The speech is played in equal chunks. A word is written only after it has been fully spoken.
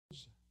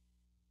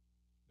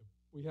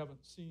we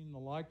haven't seen the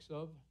likes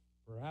of,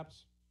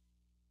 perhaps,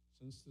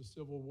 since the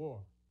Civil War.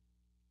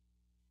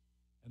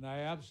 And I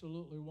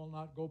absolutely will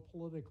not go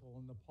political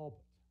in the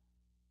pulpit.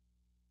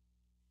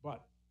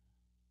 But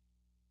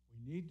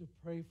we need to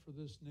pray for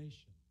this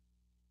nation,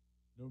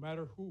 no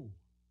matter who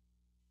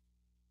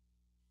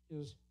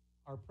is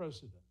our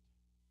president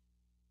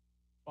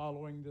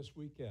following this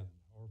weekend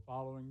or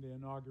following the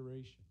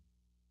inauguration,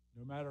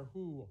 no matter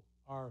who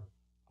are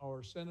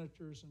our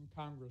senators and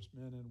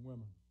congressmen and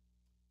women,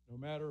 no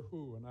matter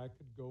who, and I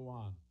could go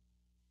on.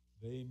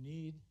 They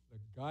need the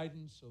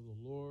guidance of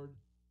the Lord.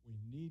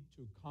 We need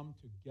to come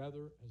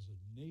together as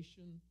a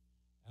nation,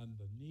 and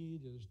the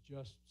need is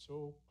just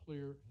so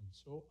clear and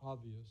so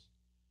obvious.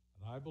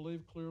 And I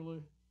believe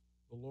clearly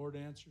the Lord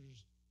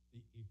answers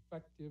the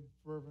effective,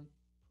 fervent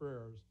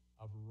prayers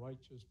of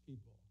righteous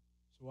people.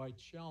 So I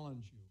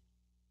challenge you,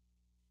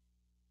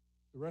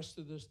 the rest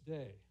of this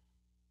day,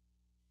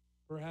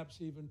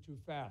 perhaps even to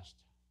fast.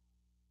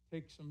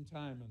 Take some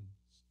time and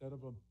instead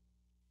of a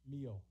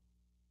meal,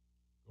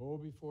 go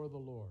before the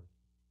Lord.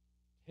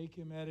 Take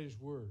him at his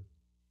word.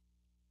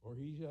 For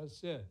he has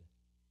said,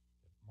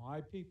 if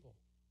my people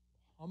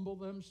will humble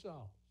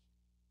themselves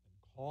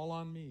and call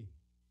on me,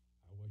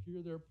 I will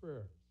hear their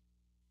prayers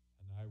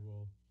and I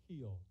will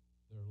heal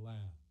their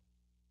land.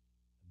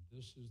 And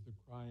this is the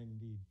crying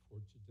need for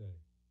today.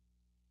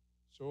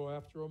 So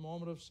after a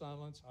moment of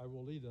silence, I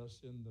will lead us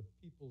in the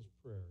people's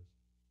prayers.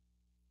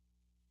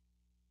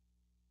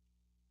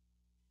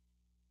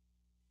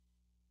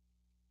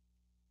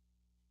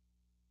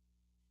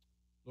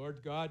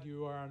 Lord God,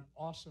 you are an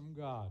awesome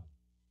God.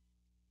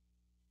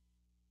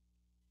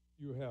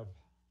 You have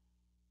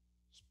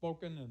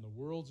spoken and the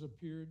worlds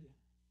appeared.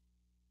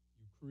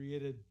 You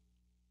created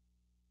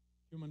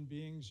human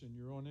beings in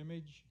your own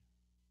image.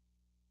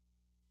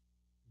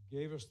 You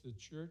gave us the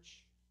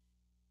church.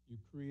 You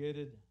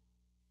created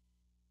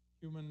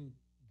human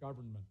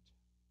government.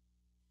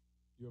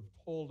 You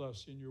have told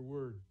us in your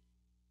word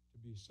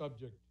to be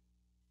subject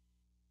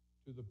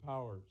to the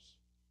powers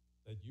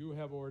that you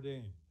have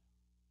ordained.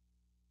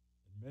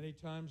 And many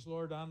times,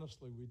 Lord,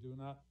 honestly, we do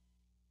not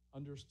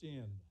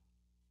understand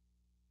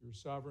your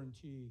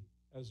sovereignty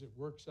as it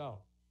works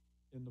out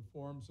in the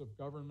forms of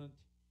government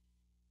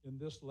in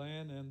this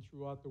land and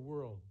throughout the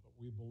world. But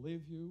we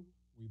believe you,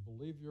 we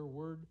believe your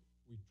word,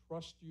 we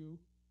trust you,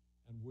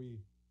 and we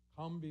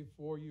come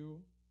before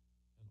you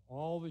in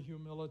all the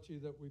humility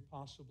that we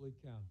possibly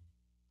can.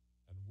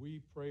 And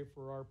we pray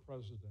for our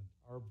president,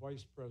 our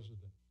vice president,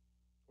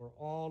 for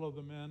all of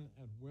the men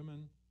and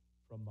women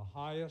from the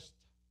highest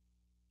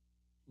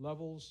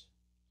levels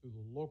to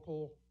the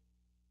local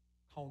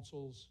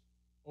councils.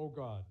 Oh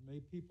God, may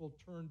people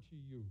turn to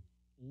you,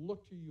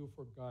 look to you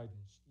for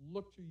guidance,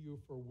 look to you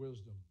for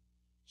wisdom,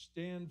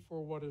 stand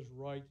for what is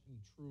right and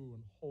true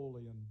and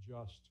holy and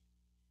just.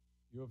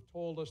 You have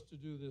told us to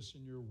do this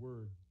in your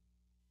word,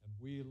 and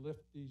we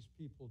lift these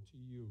people to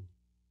you.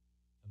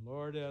 And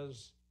Lord,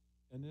 as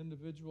an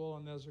individual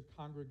and as a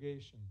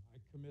congregation,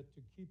 I commit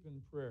to keep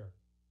in prayer,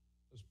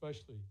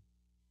 especially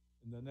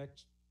in the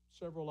next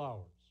several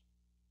hours,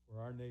 for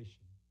our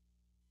nation.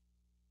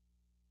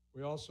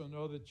 We also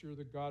know that you're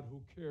the God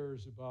who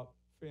cares about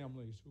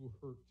families who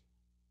hurt.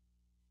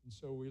 And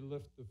so we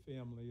lift the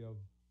family of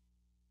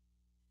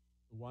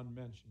the one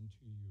mentioned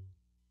to you.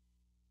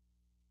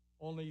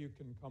 Only you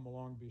can come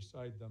along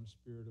beside them,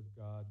 Spirit of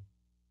God,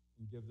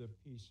 and give them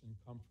peace and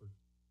comfort.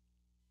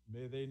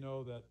 May they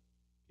know that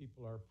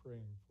people are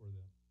praying for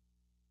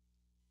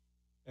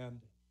them.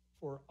 And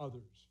for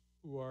others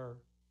who are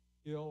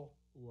ill,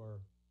 who are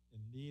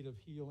in need of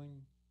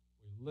healing,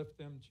 we lift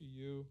them to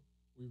you.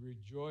 We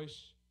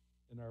rejoice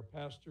in our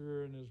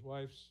pastor and his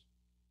wife's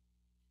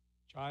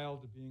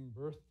child being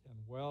birthed and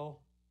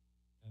well,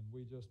 and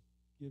we just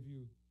give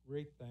you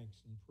great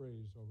thanks and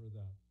praise over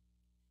that.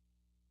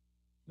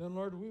 Then,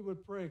 Lord, we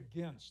would pray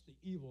against the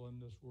evil in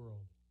this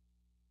world.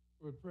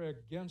 We would pray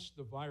against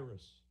the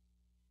virus.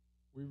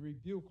 We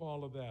rebuke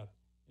all of that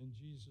in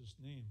Jesus'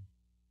 name,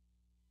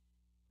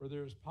 for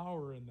there is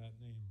power in that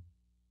name.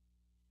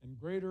 And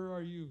greater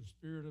are you,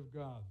 Spirit of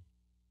God,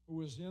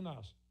 who is in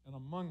us and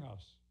among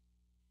us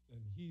than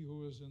he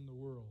who is in the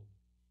world.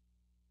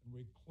 And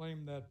we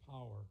claim that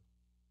power.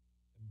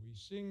 And we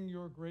sing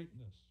your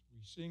greatness.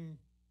 We sing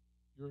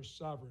your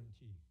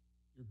sovereignty,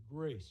 your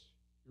grace,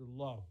 your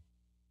love,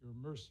 your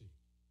mercy.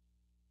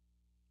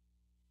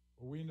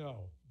 For we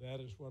know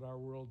that is what our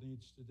world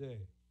needs today.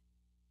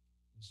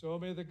 And so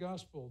may the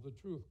gospel, the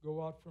truth,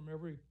 go out from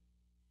every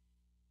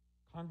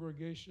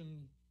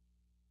congregation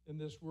in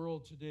this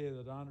world today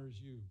that honors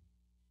you.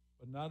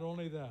 But not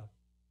only that,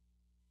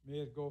 may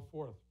it go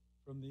forth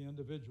from the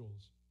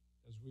individuals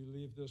as we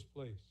leave this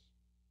place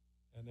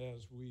and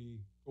as we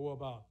go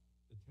about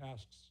the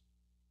tasks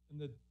and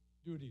the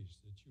duties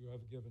that you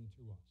have given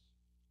to us.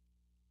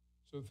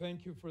 So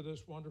thank you for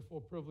this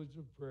wonderful privilege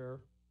of prayer.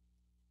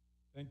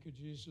 Thank you,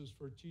 Jesus,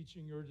 for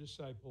teaching your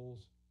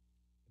disciples.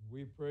 And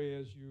we pray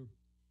as you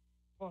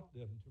taught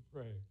them to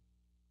pray,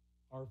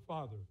 Our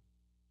Father,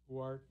 who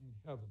art in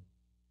heaven,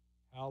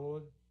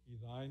 hallowed be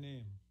thy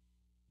name.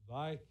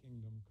 thy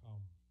kingdom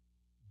come,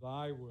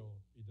 thy will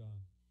be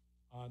done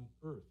on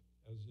earth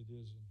as it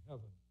is in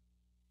heaven.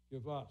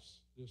 Give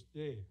us this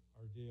day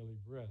our daily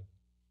bread,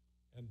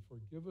 and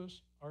forgive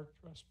us our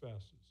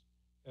trespasses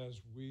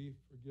as we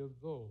forgive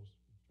those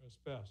who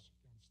trespass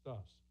against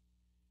us.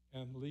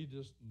 And lead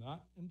us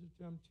not into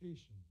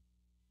temptation,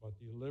 but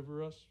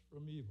deliver us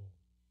from evil.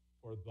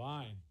 For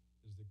thine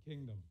is the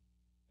kingdom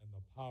and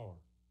the power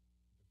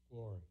and the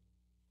glory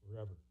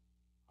forever.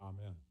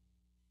 Amen.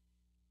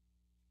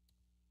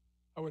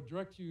 I would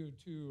direct you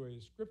to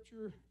a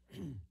scripture.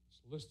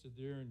 It's listed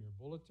there in your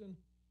bulletin.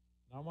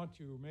 And I want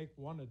to make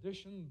one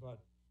addition, but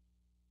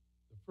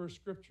the first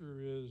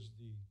scripture is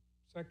the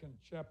second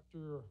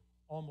chapter,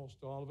 almost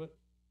all of it,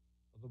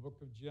 of the book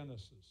of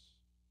Genesis.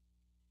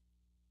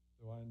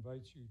 So I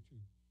invite you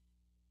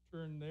to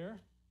turn there.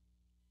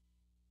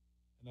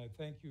 And I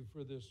thank you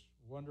for this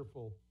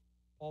wonderful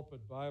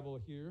pulpit Bible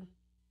here.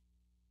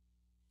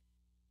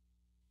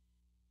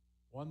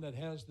 One that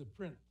has the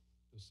print,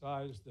 the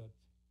size that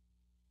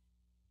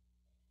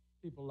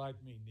people like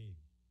me need.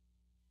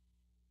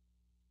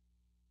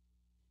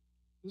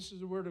 This is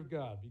the Word of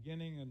God,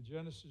 beginning in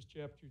Genesis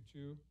chapter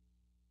 2,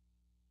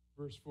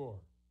 verse 4.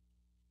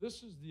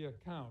 This is the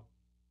account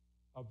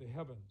of the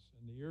heavens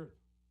and the earth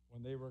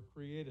when they were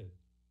created,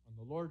 when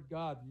the Lord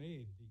God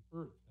made the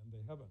earth and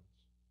the heavens.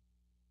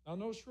 Now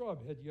no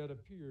shrub had yet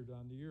appeared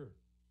on the earth,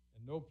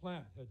 and no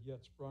plant had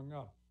yet sprung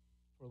up,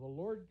 for the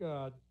Lord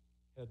God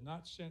had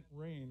not sent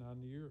rain on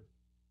the earth,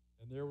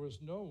 and there was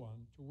no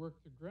one to work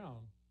the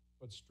ground,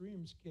 but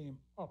streams came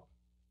up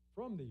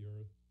from the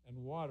earth and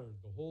watered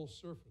the whole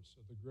surface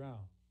of the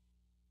ground.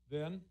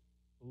 Then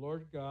the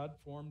Lord God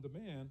formed the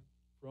man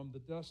from the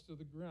dust of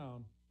the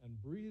ground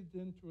and breathed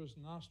into his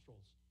nostrils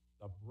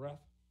the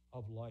breath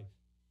of life,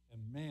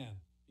 and man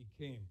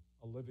became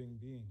a living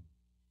being.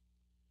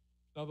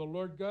 Now the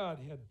Lord God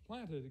had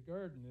planted a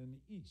garden in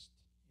the east,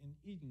 in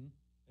Eden,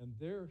 and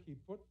there he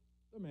put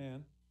the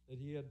man that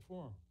he had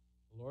formed.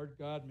 The Lord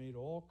God made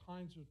all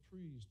kinds of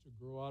trees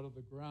to grow out of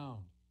the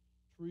ground,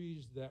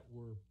 trees that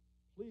were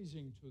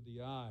pleasing to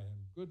the eye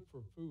and good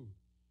for food.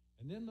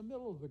 And in the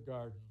middle of the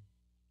garden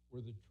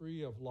were the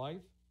tree of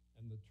life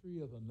and the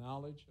tree of the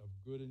knowledge of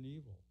good and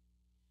evil.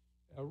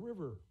 A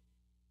river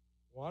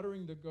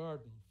watering the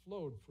garden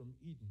flowed from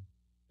Eden,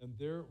 and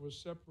there it was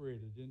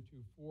separated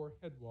into 4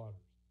 headwaters.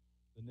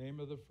 The name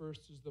of the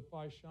first is the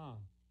Pishon.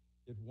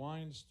 It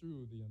winds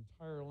through the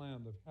entire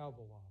land of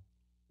Havilah,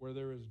 where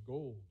there is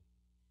gold.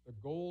 The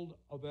gold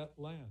of that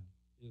land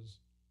is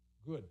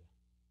good.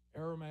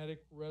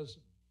 Aromatic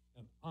resin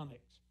and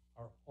onyx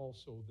are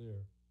also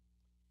there.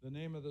 The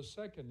name of the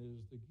second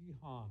is the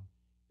Gihon.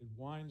 It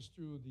winds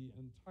through the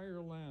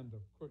entire land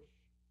of Cush.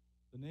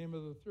 The name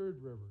of the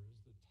third river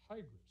is the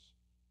Tigris.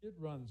 It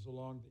runs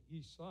along the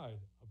east side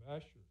of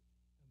Asher.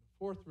 And the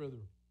fourth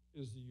river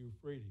is the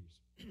Euphrates.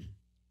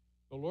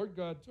 The Lord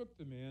God took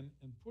the man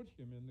and put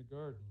him in the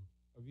garden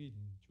of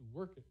Eden to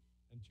work it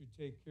and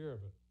to take care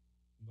of it.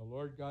 And the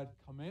Lord God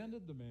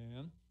commanded the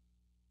man,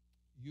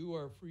 you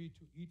are free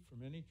to eat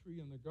from any tree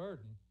in the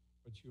garden,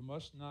 but you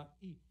must not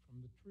eat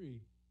from the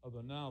tree of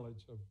the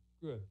knowledge of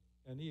good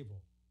and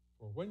evil.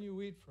 For when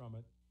you eat from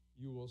it,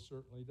 you will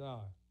certainly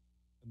die.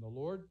 And the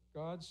Lord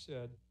God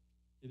said,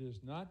 it is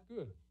not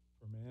good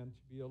for man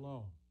to be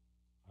alone.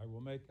 I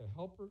will make a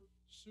helper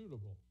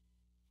suitable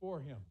for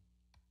him.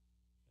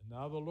 And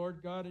now the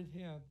Lord God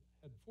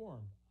had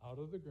formed out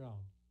of the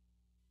ground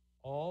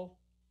all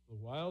the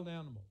wild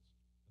animals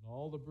and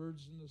all the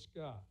birds in the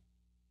sky.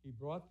 He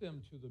brought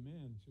them to the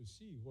man to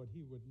see what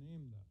he would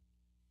name them.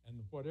 And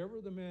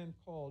whatever the man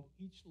called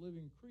each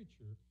living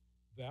creature,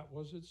 that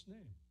was its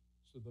name.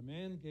 So the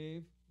man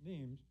gave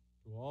names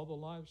to all the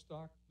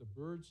livestock, the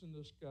birds in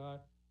the sky,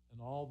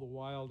 and all the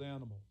wild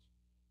animals.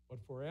 But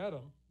for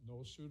Adam,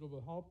 no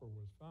suitable helper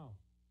was found.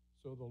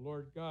 So the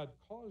Lord God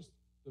caused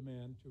the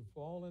man to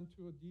fall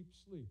into a deep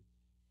sleep.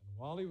 And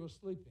while he was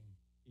sleeping,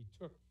 he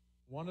took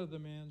one of the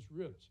man's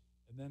ribs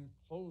and then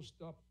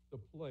closed up the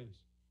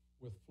place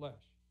with flesh.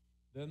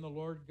 Then the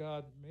Lord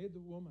God made the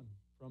woman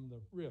from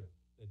the rib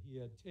that he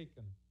had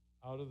taken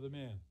out of the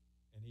man,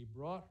 and he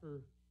brought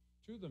her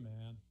to the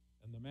man,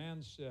 and the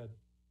man said,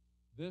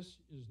 this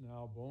is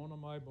now bone of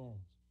my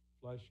bones,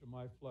 flesh of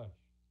my flesh.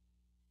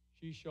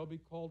 She shall be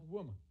called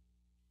woman,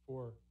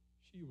 for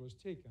she was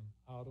taken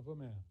out of a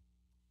man.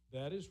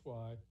 That is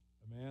why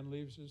a man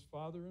leaves his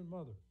father and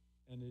mother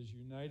and is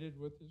united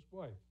with his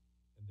wife,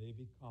 and they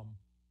become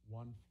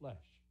one flesh.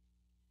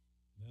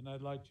 And then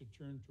I'd like to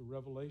turn to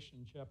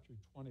Revelation chapter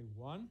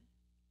 21.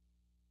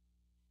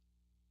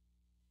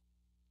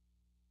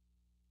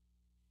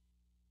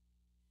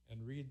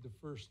 And read the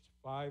first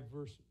 5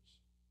 verses.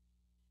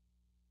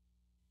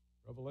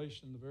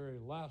 Revelation, the very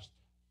last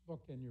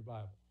book in your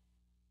Bible.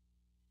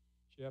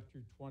 Chapter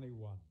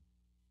 21.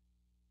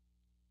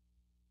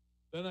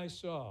 Then I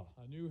saw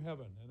a new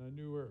heaven and a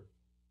new earth,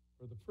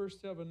 for the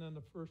first heaven and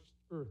the first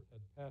earth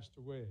had passed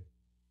away,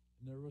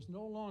 and there was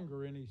no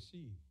longer any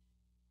sea.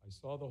 I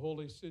saw the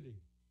holy city,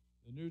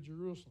 the new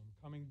Jerusalem,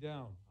 coming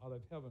down out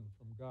of heaven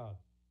from God,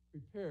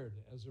 prepared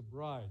as a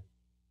bride,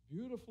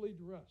 beautifully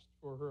dressed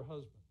for her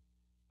husband,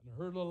 and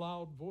heard a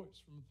loud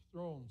voice from the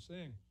throne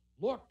saying,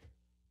 "Look,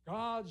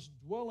 God's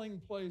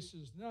dwelling place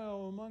is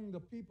now among the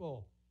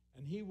people,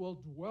 and he will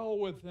dwell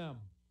with them.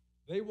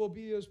 They will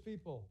be his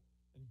people,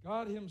 and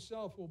God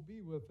himself will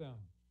be with them,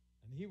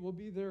 and he will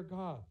be their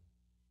God,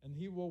 and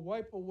he will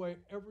wipe away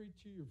every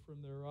tear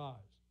from their eyes.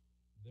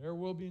 There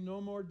will be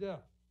no more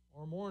death,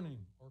 or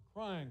mourning, or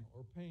crying,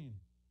 or pain,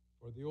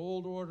 for the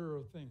old order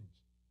of things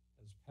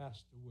has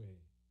passed away."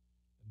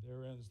 And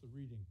there ends the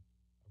reading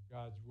of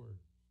God's word.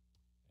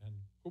 And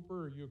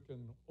Cooper, you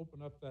can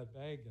open up that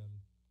bag and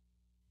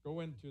go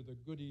into the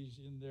goodies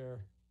in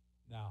there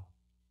now.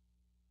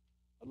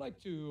 I'd like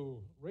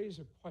to raise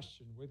a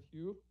question with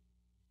you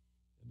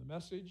in the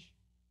message.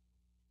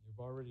 You've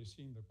already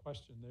seen the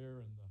question there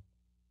in the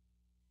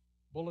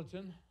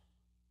bulletin.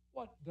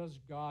 What does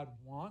God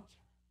want?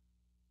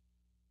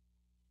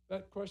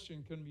 That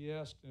question can be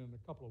asked in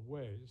a couple of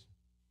ways.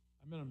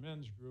 I'm in a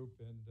men's group,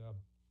 and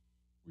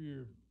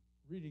we're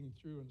reading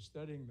through and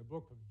studying the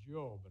book of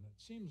Job, and it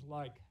seems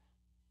like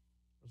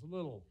there's a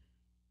little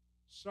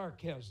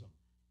sarcasm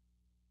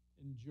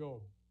in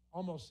Job,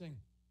 almost saying,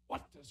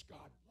 what does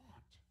God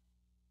want?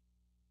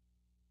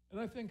 And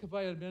I think if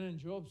I had been in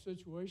Job's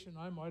situation,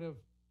 I might have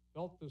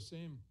felt the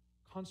same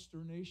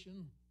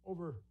consternation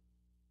over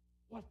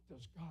what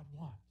does God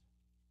want?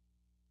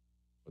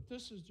 But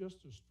this is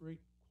just a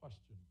straight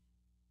question.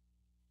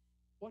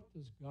 What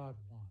does God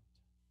want?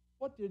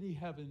 What did he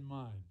have in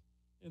mind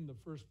in the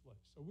first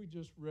place? So we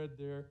just read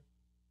there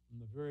from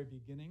the very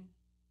beginning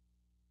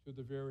to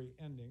the very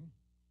ending.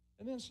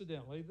 And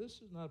incidentally,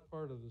 this is not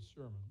part of the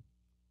sermon,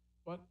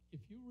 but if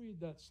you read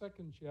that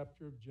second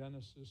chapter of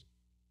Genesis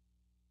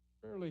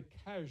fairly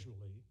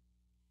casually,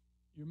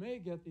 you may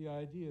get the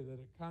idea that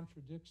it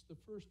contradicts the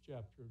first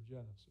chapter of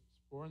Genesis.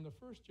 For in the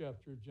first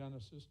chapter of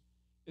Genesis,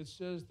 it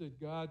says that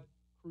God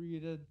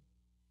created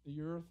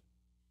the earth,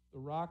 the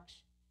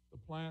rocks, the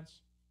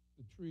plants,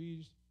 the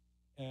trees,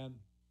 and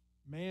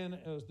man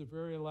as the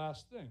very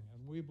last thing.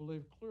 And we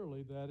believe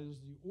clearly that is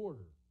the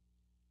order.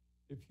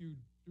 If you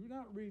do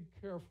not read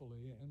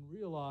carefully and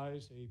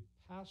realize a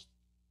past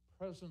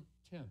present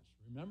tense,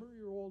 remember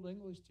your old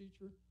English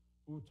teacher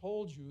who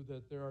told you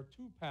that there are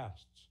two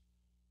pasts.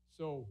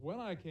 So when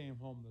I came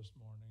home this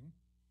morning,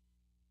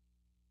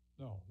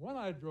 when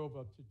I drove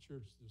up to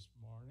church this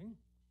morning,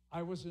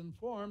 I was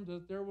informed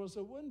that there was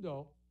a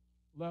window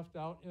left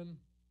out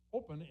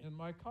open in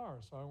my car,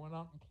 so I went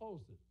out and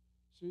closed it.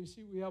 So you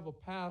see, we have a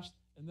past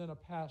and then a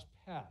past.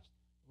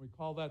 We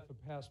call that the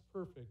past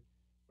perfect.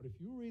 But if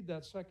you read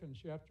that second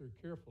chapter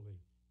carefully,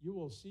 you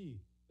will see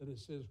that it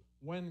says,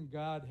 when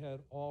God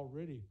had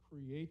already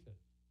created.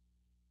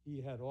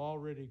 He had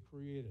already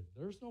created.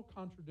 There's no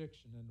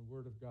contradiction in the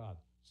Word of God.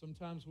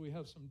 Sometimes we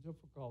have some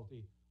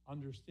difficulty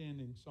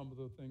understanding some of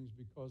the things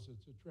because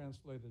it's a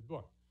translated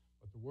book.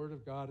 But the Word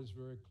of God is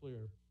very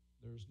clear.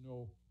 There's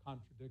no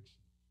contradiction.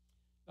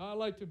 Now, I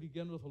like to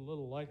begin with a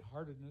little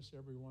lightheartedness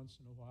every once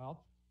in a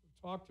while. We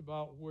talked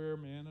about where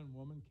man and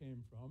woman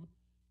came from,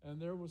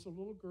 and there was a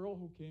little girl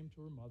who came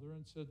to her mother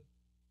and said,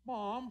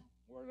 "Mom,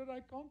 where did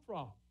I come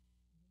from?"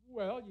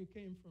 "Well, you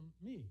came from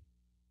me."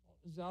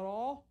 "Is that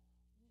all?"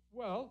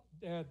 "Well,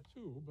 Dad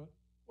too, but,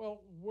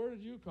 well, where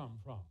did you come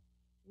from?"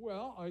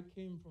 "Well, I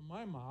came from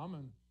my mom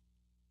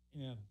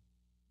and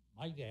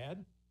my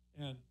dad,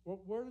 and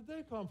where did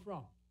they come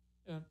from?"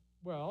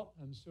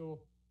 And so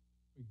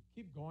we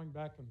keep going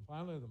back, and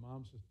finally the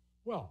mom says,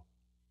 "Well,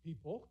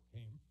 people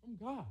came from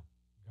God.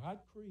 God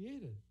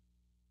created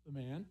the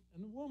man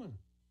and the woman."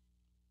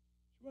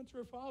 She went to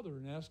her father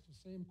and asked the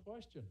same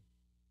question.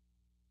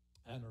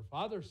 And her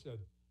father said,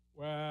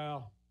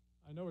 "Well,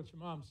 I know what your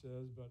mom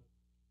says, but,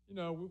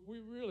 we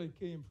really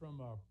came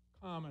from a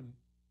common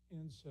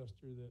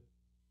ancestor that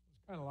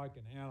was kind of like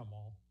an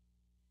animal.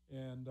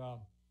 And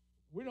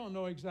we don't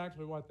know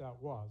exactly what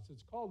that was.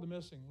 It's called the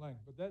missing link,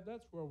 but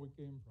that's where we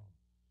came from."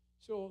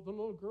 So the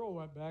little girl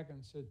went back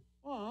and said,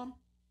 "Mom,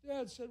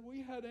 Dad said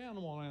we had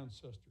animal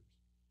ancestors."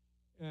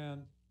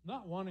 And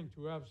not wanting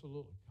to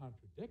absolutely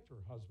contradict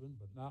her husband,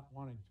 but not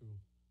wanting to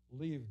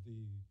leave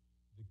the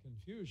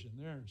confusion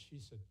there, and she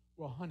said,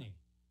 "Well, honey,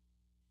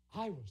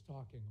 I was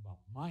talking about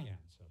my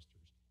ancestors.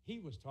 He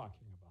was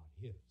talking about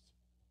his."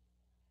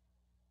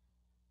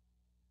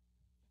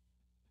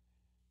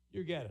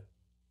 You get it.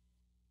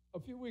 A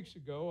few weeks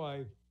ago,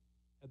 I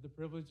had the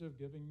privilege of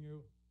giving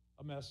you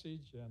a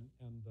message,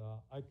 and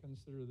I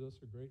consider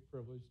this a great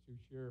privilege to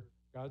share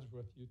God's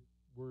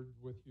word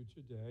with you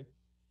today.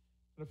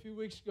 And a few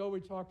weeks ago, we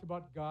talked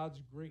about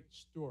God's great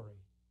story.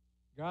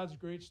 God's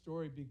great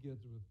story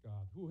begins with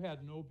God, who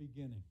had no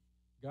beginning.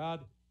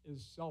 God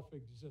is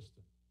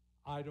self-existent.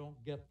 I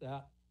don't get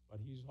that, but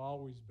he's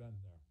always been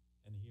there,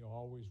 and he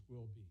always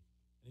will be.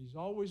 And he's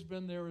always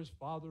been there as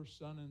Father,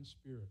 Son, and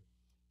Spirit.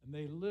 And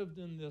they lived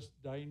in this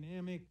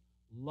dynamic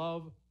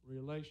love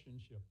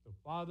relationship. The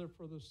Father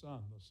for the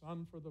Son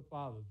for the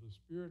Father, the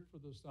Spirit for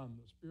the Son,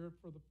 the Spirit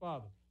for the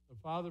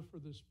Father for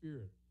the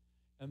Spirit.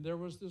 And there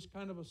was this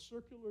kind of a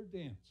circular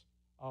dance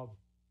of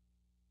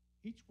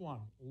each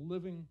one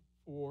living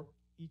for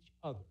each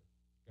other.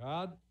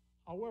 God,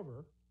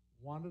 however,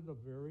 wanted a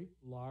very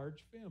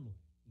large family.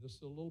 This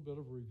is a little bit of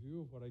a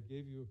review of what I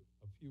gave you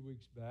a few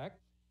weeks back.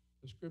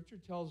 The scripture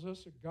tells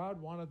us that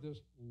God wanted this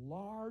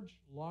large,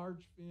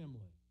 large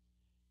family.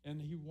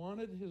 And he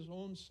wanted his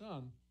own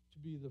son to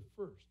be the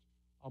first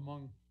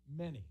among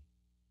many.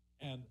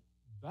 And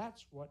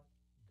that's what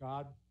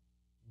God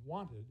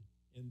wanted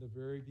in the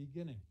very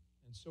beginning.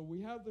 And so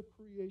we have the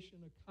creation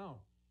account,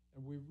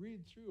 and we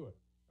read through it,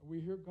 and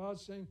we hear God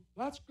saying,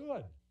 that's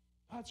good,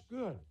 that's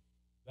good,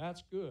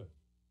 that's good.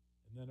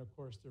 And then, of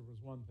course, there was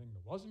one thing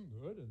that wasn't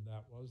good, and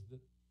that was that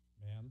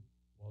man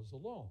was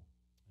alone.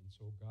 And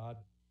so God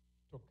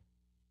took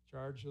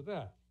charge of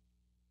that.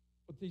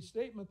 But the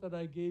statement that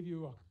I gave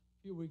you a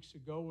few weeks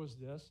ago was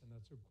this, and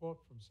that's a quote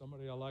from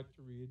somebody I like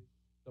to read: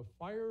 the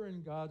fire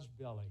in God's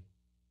belly,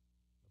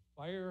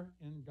 the fire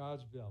in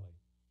God's belly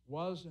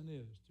was and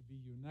is to be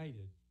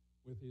united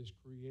with his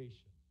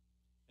creation.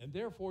 And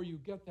therefore you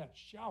get that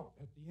shout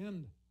at the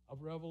end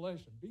of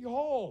Revelation: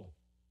 behold,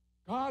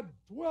 God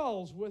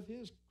dwells with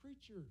his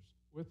creatures,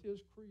 with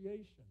his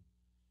creation.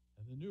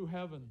 And the new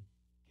heaven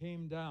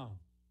came down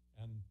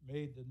and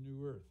made the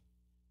new earth.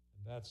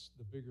 And that's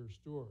the bigger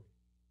story.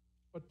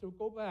 But to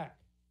go back,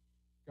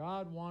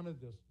 God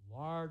wanted this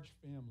large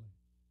family,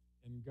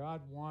 and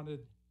God wanted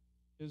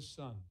his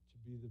son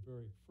to be the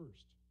very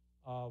first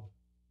of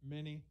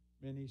many,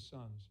 many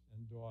sons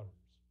and daughters.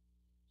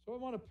 So I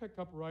want to pick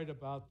up right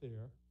about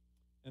there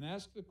and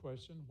ask the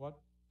question, what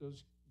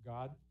does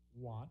God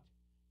want?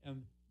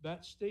 And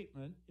that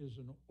statement is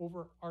an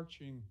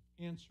overarching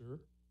answer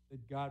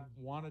that God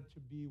wanted to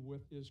be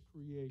with his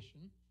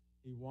creation.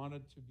 He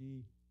wanted to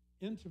be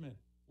intimate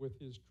with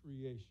his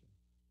creation.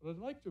 But I'd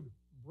like to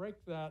break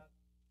that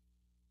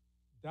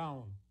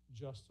down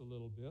just a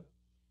little bit.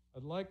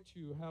 I'd like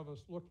to have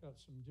us look at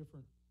some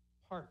different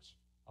parts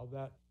of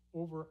that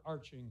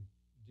overarching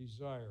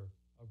desire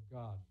of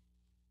God.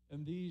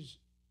 And these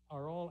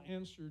are all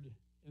answered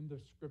in the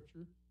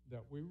scripture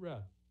that we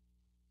read.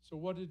 So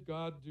what did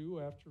God do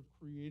after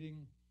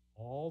creating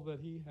all that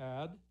he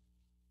had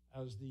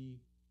as the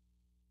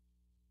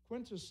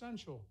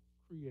quintessential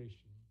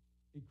creation?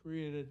 He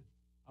created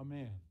a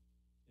man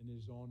in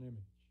his own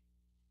image.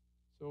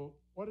 So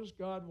what does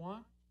God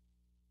want?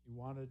 He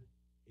wanted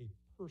a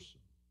person.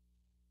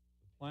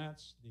 The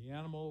plants, the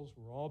animals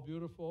were all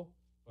beautiful,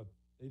 but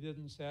they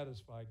didn't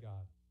satisfy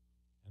God.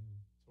 And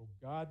so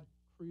God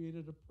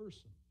created a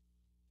person.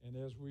 And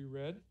as we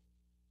read,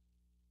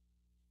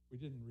 we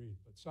didn't read,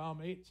 but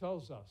Psalm 8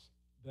 tells us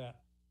that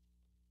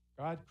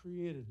God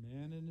created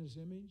man in his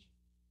image,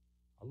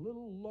 a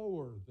little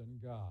lower than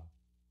God,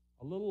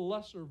 a little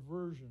lesser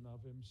version of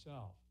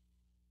himself.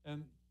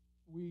 And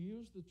we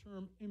use the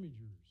term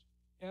imagers.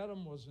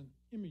 Adam was an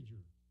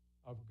imager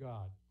of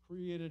God,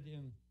 created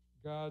in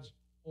God's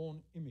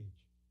own image.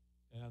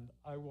 And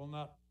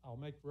I'll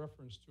make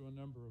reference to a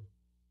number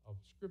of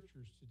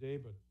scriptures today,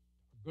 but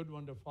a good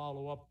one to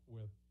follow up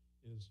with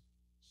is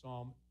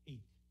Psalm 8.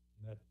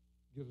 And that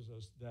gives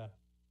us that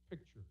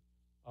picture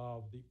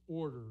of the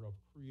order of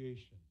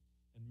creation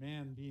and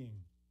man being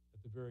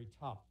at the very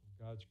top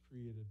of God's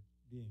created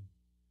being.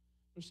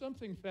 There's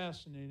something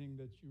fascinating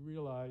that you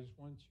realize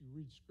once you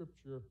read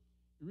Scripture.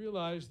 You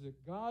realize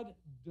that God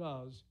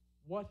does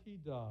what he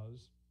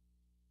does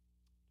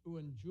to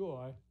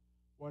enjoy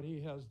what he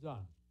has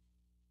done.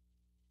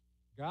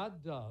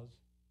 God does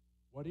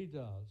what he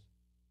does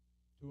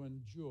to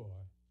enjoy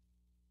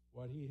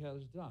what he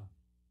has done.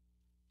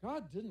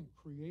 God didn't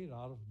create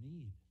out of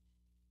need.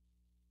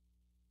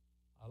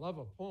 I love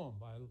a poem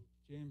by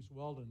James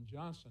Weldon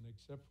Johnson,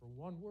 except for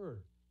one word.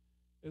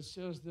 It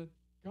says that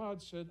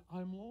God said,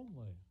 I'm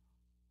lonely.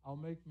 I'll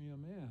make me a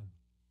man.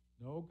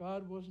 No,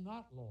 God was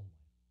not lonely.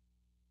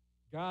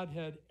 God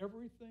had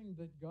everything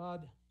that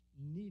God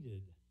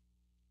needed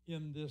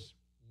in this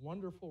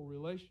wonderful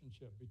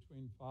relationship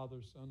between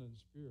Father, Son, and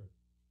Spirit.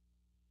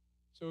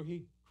 So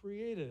he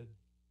created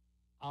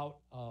out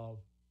of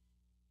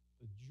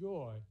the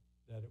joy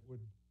that it would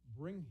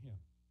bring him.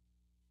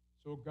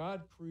 So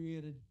God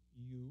created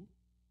you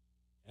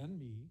and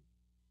me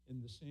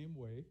in the same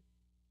way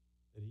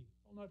that he,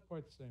 well, not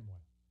quite the same way,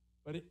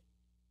 but it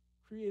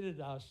created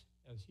us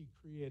as he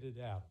created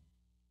Adam.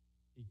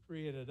 He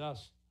created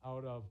us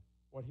out of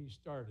what he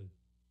started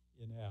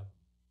in Adam.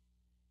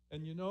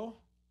 And you know,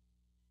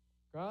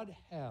 God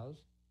has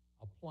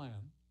a plan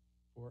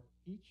for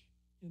each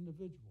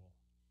individual.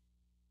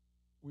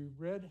 We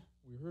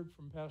heard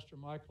from Pastor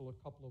Michael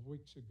a couple of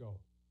weeks ago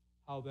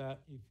how that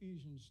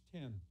Ephesians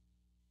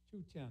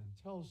 2:10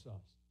 tells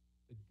us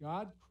that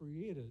God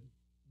created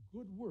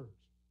good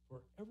works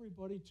for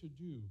everybody to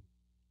do.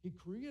 He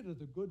created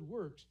the good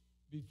works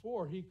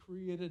before he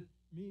created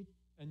me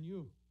and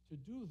you to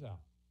do them.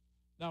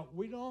 Now,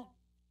 we don't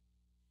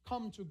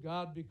come to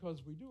God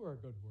because we do our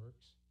good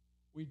works.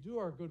 We do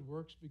our good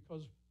works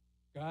because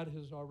God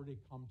has already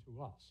come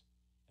to us,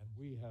 and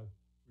we have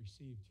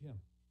received him.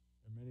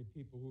 There are many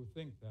people who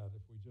think that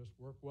if we just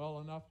work well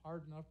enough,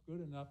 hard enough,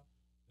 good enough,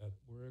 that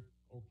we're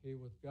okay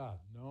with God.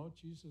 No,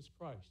 Jesus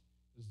Christ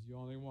is the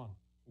only one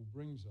who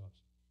brings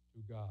us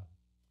to God.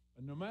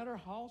 But no matter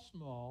how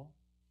small,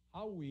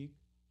 how weak,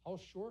 how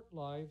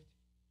short-lived,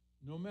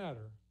 no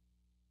matter,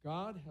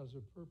 God has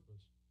a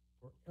purpose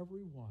for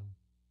everyone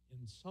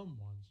in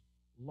someone's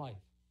life.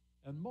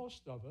 And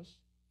most of us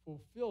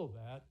fulfill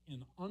that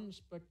in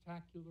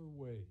unspectacular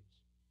ways.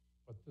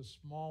 But the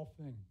small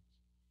things.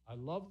 I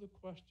love the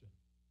question,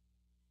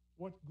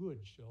 what good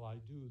shall I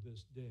do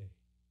this day?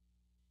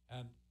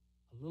 And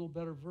a little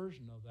better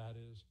version of that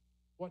is,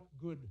 what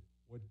good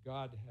would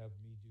God have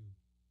me do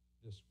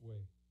this way,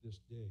 this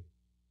day?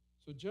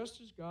 So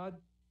just as God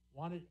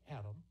wanted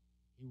Adam,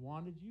 he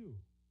wanted you.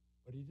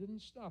 But he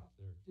didn't stop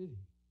there, did he?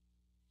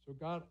 So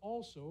God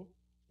also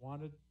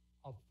wanted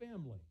a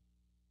family,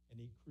 and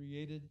he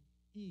created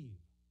Eve.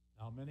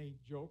 Now, many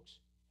jokes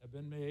have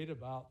been made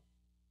about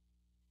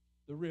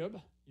the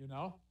rib,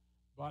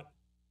 but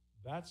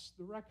that's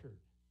the record.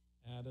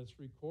 And it's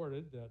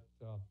recorded that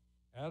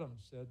Adam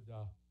said,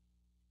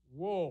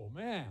 whoa,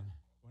 man,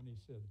 when he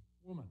said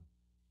woman,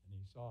 and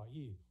he saw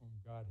Eve, whom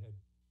God had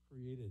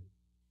created.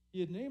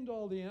 He had named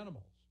all the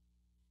animals,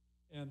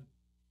 and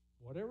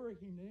whatever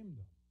he named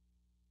them,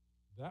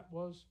 that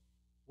was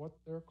what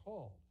they're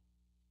called.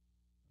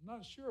 I'm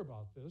not sure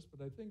about this,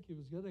 but I think he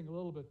was getting a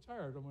little bit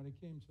tired, and when he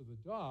came to the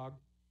dog,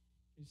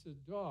 he said,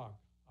 dog,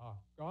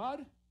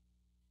 God?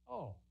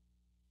 Oh,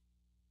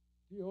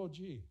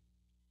 D-O-G.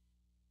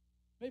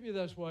 Maybe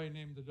that's why he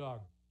named the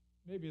dog.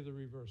 Maybe the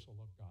reversal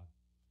of God.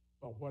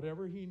 But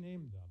whatever he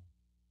named them,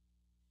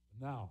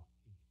 now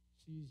he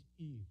sees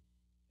Eve,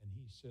 and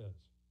he says,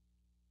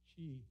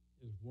 she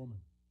is woman.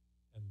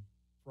 And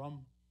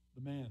from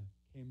the man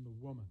came the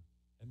woman.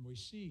 And we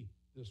see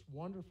this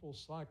wonderful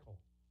cycle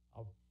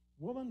of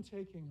woman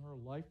taking her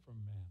life from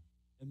man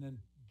and then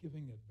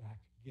giving it back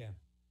again.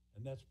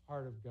 And that's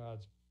part of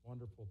God's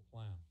wonderful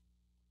plan.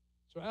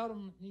 So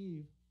Adam and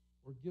Eve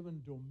were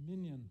given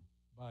dominion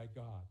by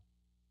God.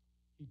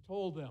 He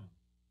told them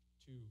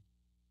to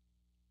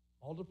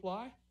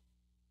multiply,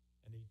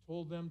 and he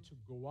told them to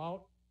go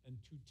out and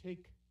to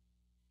take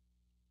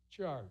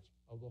charge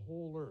of the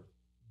whole earth.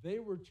 They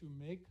were to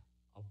make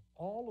of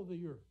all of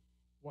the earth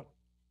what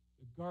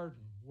the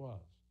garden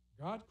was.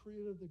 God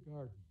created the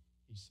garden.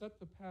 He set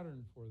the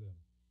pattern for them,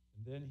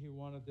 and then he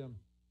wanted them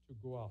to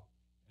go out.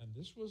 And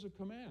this was a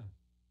command.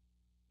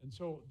 And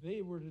so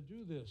they were to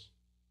do this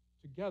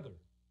together.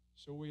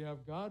 So we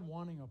have God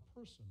wanting a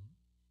person,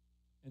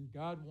 and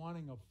God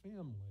wanting a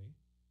family,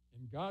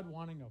 and God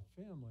wanting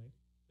a family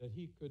that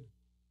he could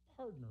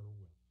partner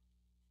with.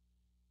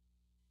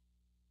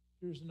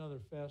 Here's another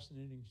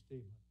fascinating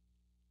statement.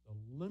 The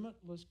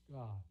limitless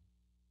God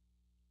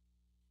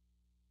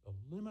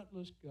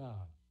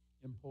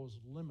imposed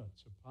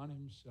limits upon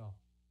himself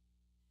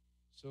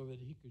so that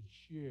he could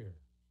share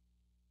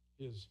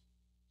his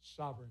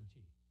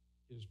sovereignty,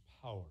 his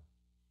power.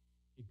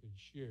 He could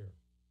share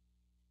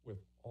with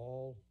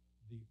all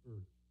the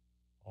earth,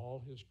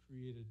 all his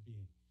created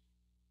beings.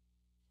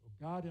 So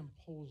God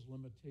imposed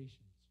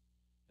limitations.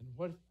 And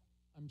what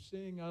I'm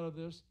saying out of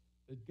this,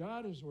 that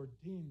God has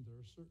ordained there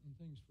are certain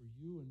things for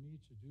you and me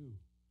to do,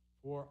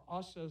 for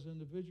us as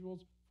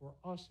individuals, for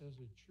us as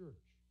a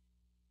church.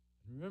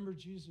 And remember,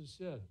 Jesus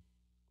said,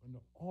 go into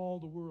all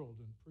the world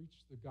and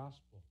preach the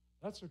gospel.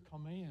 That's a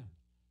command.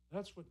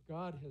 That's what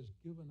God has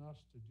given us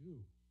to do.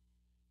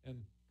 And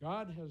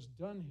God has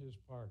done his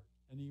part,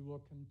 and he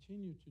will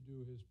continue to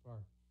do his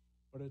part.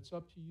 But it's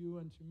up to you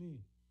and to me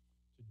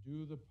to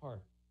do the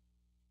parts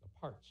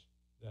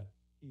that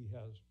he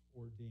has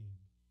ordained.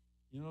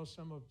 You know,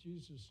 some of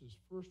Jesus'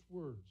 first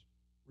words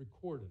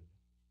recorded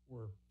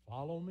were,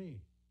 follow me.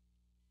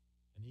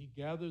 And he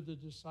gathered the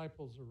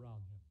disciples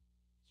around him.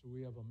 So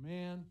we have a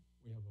man,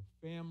 we have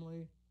a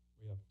family,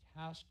 we have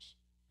tasks.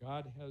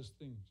 God has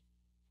things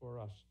for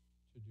us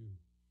to do.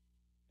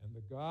 And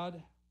the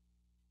God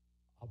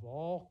of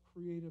all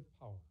creative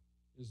power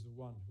is the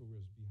one who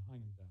is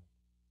behind that.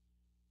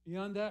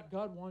 Beyond that,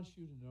 God wants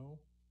you to know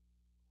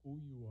who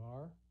you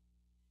are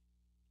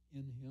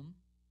in him.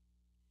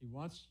 He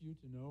wants you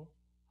to know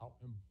how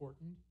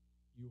important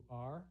you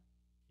are.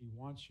 He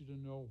wants you to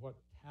know what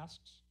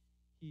tasks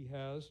he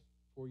has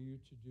for you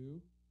to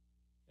do.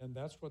 And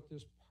that's what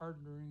this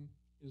partnering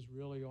is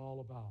really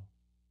all about.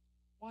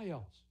 Why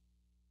else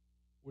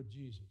would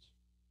Jesus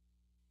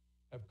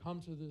have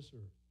come to this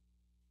earth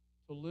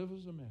to live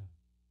as a man,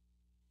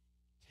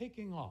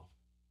 taking off,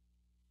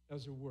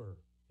 as it were,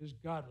 his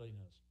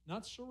godliness,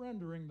 not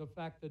surrendering the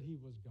fact that he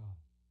was God,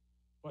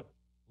 but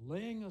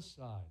laying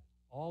aside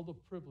all the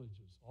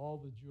privileges, all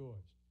the joys,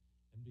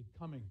 and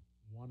becoming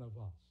one of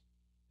us,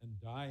 and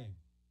dying,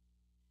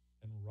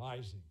 and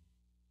rising,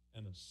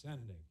 and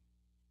ascending,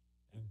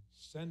 and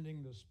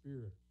sending the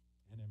Spirit,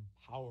 and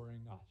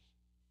empowering us.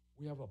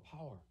 We have a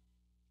power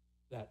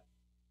that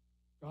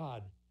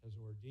God has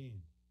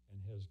ordained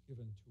and has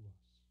given to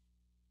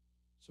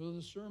us. So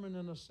the sermon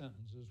in a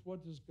sentence is,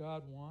 what does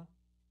God want?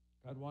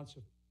 God wants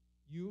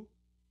you.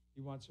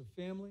 He wants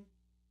a family.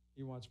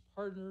 He wants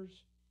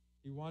partners.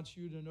 He wants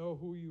you to know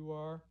who you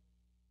are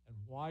and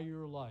why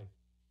your life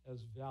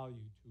has value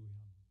to him.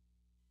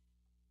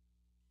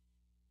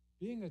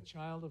 Being a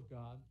child of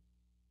God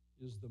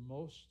is the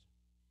most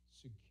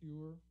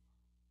secure,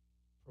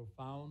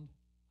 profound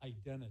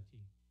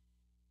identity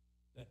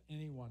that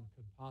anyone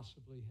could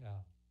possibly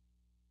have.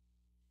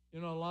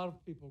 You know, a lot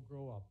of people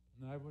grow up,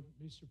 and I wouldn't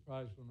be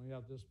surprised when we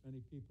have this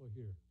many people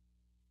here,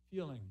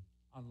 feeling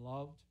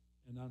unloved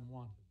and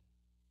unwanted.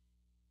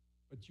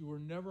 But you were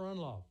never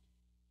unloved.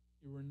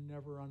 You were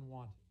never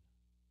unwanted,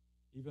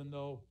 even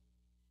though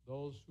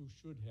those who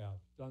should have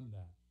done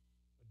that.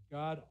 But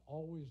God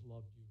always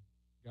loved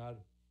you. God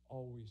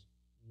always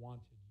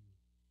wanted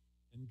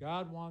you. And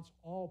God wants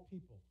all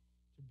people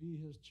to be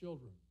his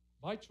children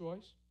by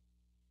choice.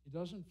 He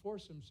doesn't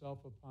force himself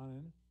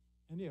upon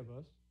any of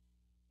us,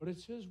 but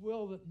it's his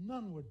will that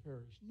none would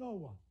perish, no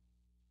one.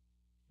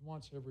 He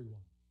wants everyone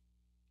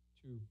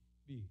to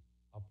be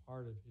a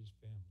part of his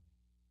family.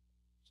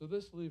 So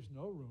this leaves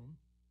no room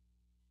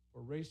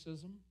for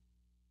racism,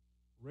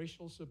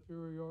 racial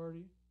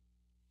superiority,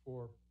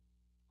 for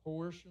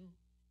coercion,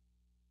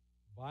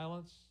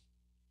 violence,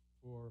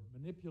 for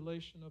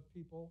manipulation of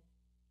people,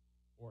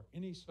 or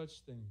any such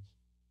things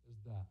as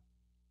that.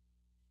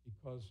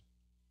 Because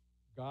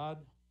God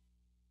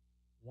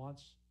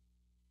wants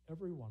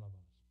every one of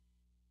us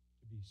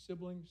to be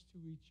siblings to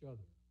each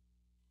other.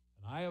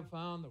 And I have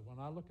found that when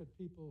I look at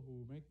people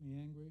who make me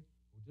angry,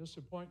 who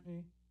disappoint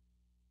me,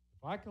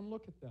 if I can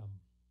look at them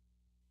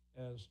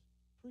as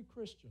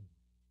pre-Christian,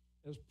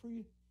 as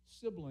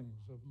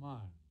pre-siblings of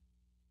mine,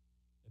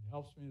 it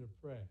helps me to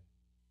pray,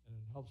 and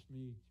it helps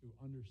me to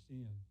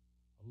understand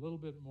a little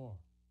bit more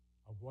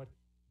of what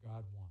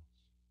God wants.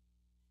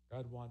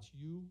 God wants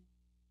you.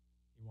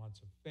 He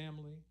wants a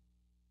family.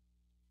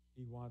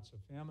 He wants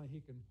a family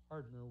he can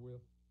partner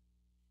with.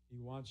 He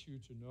wants you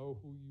to know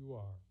who you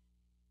are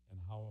and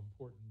how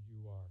important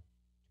you are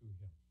to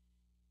him.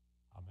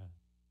 Amen.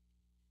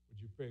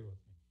 Would you pray with me?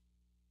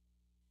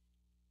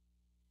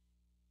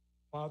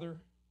 Father,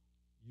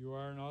 you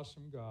are an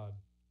awesome God,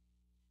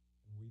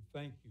 and we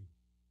thank you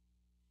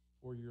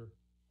for your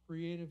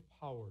creative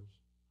powers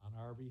on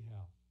our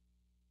behalf.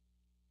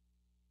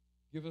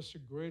 Give us a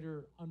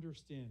greater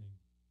understanding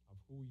of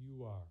who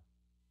you are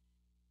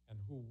and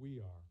who we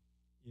are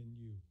in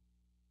you,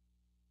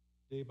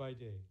 day by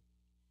day,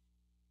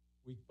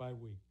 week by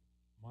week,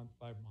 month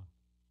by month.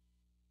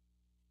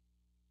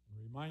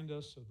 And remind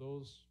us of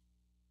those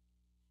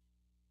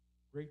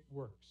great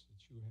works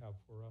that you have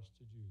for us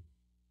to do.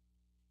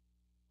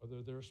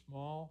 Whether they're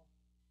small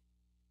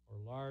or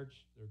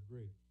large, they're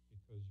great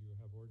because you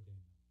have ordained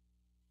them.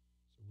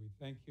 So we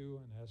thank you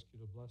and ask you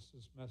to bless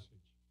this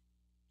message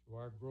to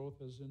our growth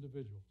as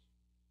individuals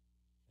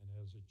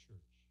and as a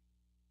church.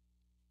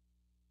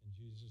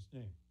 In Jesus'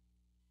 name,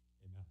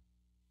 amen.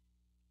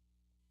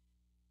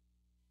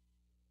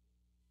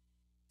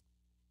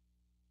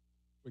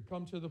 We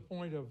come to the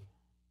point of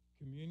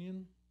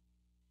communion.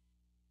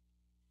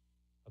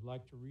 I'd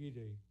like to read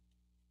a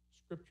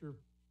scripture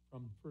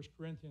from 1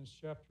 Corinthians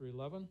chapter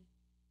 11.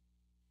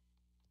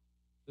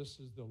 This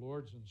is the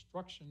Lord's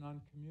instruction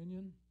on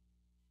communion.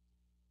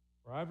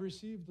 For I've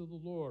received of the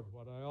Lord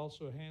what I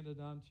also handed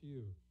on to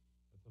you,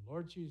 that the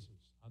Lord Jesus,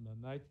 on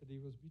the night that he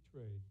was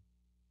betrayed,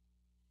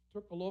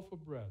 took a loaf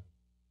of bread,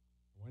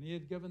 and when he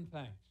had given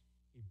thanks,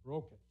 he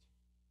broke it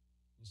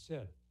and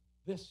said,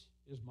 "This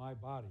is my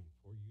body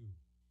for you.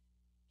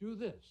 Do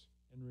this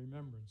in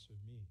remembrance of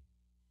me."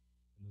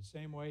 In the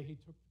same way, he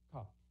took the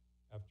cup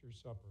after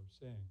supper,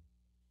 saying,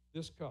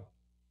 "This cup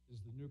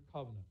is the new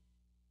covenant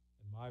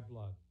in my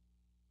blood.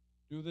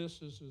 Do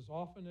this as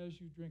often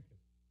as you drink it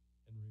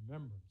in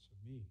remembrance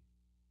of me.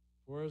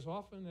 For as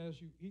often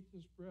as you eat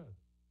this bread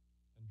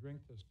and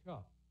drink this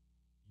cup,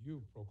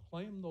 you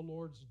proclaim the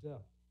Lord's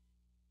death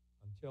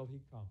until he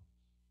comes.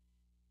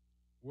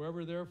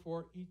 Whoever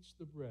therefore eats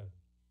the bread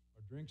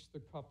or drinks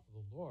the cup of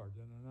the Lord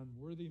in an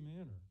unworthy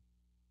manner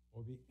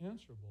will be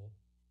answerable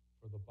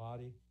for the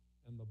body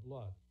and the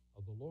blood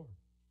of the Lord.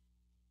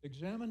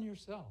 Examine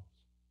yourselves.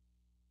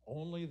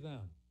 Only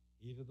then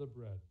eat of the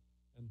bread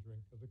and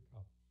drink of the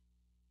cup.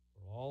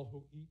 For all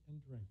who eat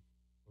and drink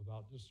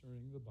without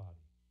discerning the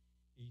body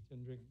eat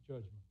and drink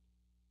judgment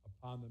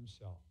upon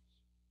themselves.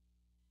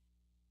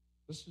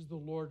 This is the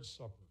Lord's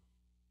Supper.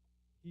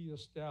 He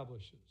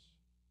establishes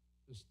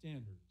the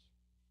standards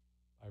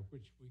by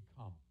which we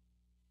come.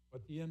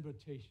 But the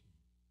invitation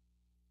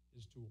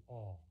is to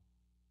all.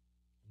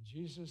 And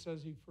Jesus,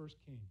 as he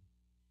first came,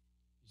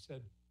 he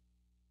said,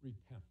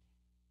 "Repent,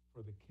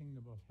 for the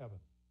kingdom of heaven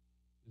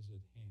is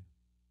at hand."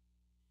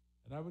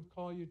 And I would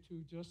call you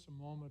to just a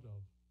moment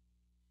of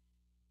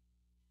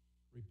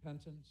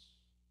repentance,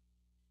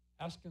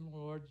 asking the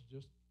Lord to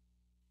just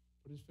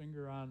put his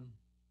finger on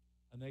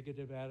a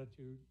negative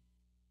attitude,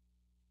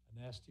 a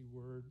nasty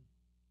word,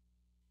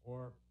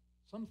 or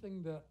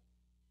something that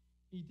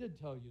he did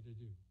tell you to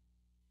do,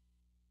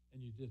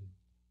 and you didn't.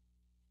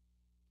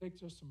 Take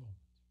just a moment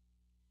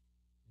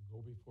and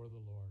go before the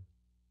Lord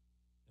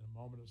in a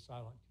moment of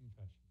silent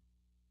confession.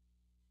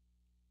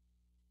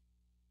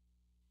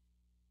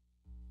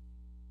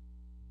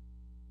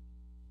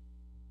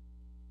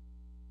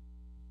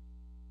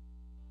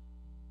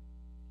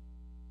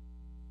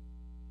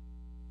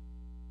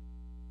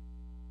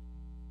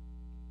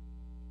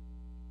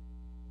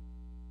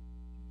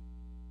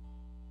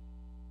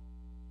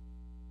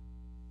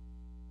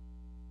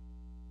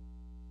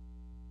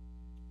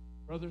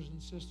 Brothers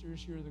and sisters,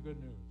 hear the good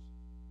news.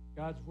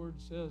 God's word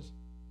says,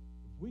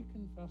 if we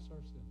confess our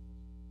sins,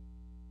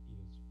 he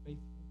is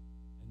faithful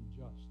and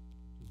just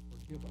to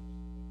forgive us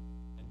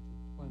and to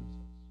cleanse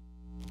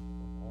us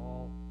from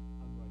all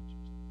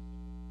unrighteousness.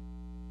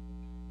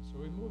 So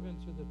we move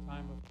into the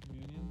time of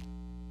communion.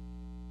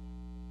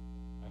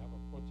 I have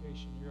a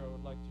quotation here I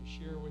would like to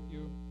share with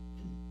you.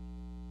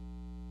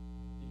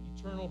 The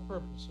eternal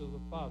purpose of the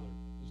Father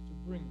is to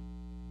bring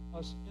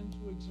us into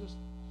existence.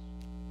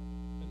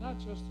 And not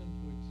just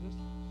into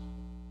existence,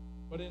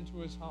 but into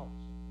his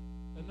house.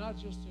 And not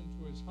just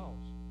into his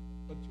house,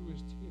 but to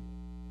his table.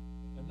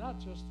 And not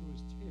just to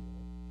his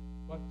table,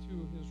 but to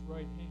his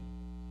right hand.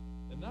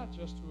 And not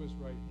just to his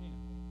right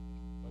hand,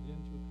 but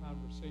into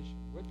conversation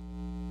with him.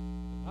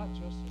 And not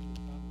just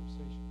into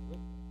conversation with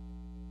him,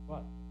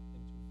 but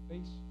into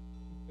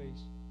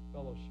face-to-face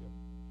fellowship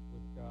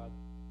with God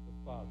the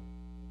Father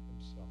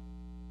himself.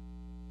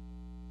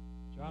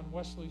 John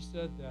Wesley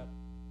said that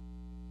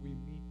we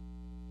meet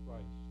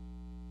Christ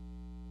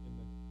in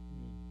the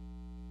communion.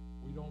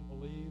 We don't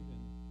believe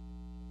in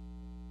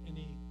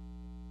any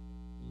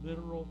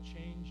literal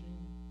changing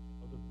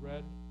of the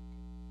bread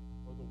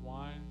or the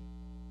wine,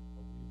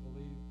 but we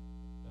believe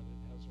that it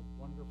has a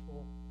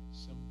wonderful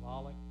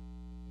symbolic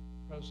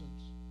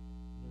presence.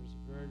 There's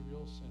a very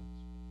real sense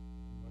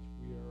in which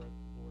we are at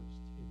the Lord's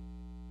table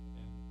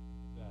and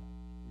that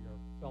we are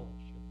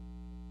fellowship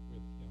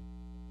with him.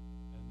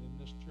 And in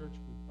this church,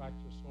 we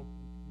practice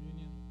open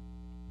communion.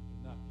 You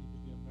do not need to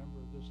be a member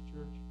of this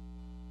church.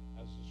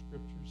 As the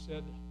scripture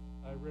said,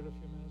 I read a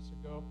few minutes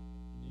ago,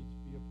 you need to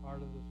be a part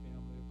of the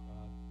family of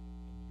God,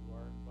 and you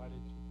are invited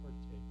to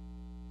partake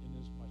in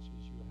as much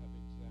as you have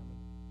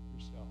examined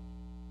yourself.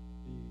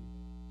 The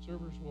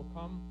servers will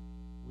come,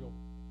 we'll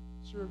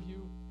serve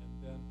you, and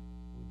then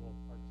we will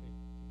partake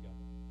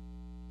together.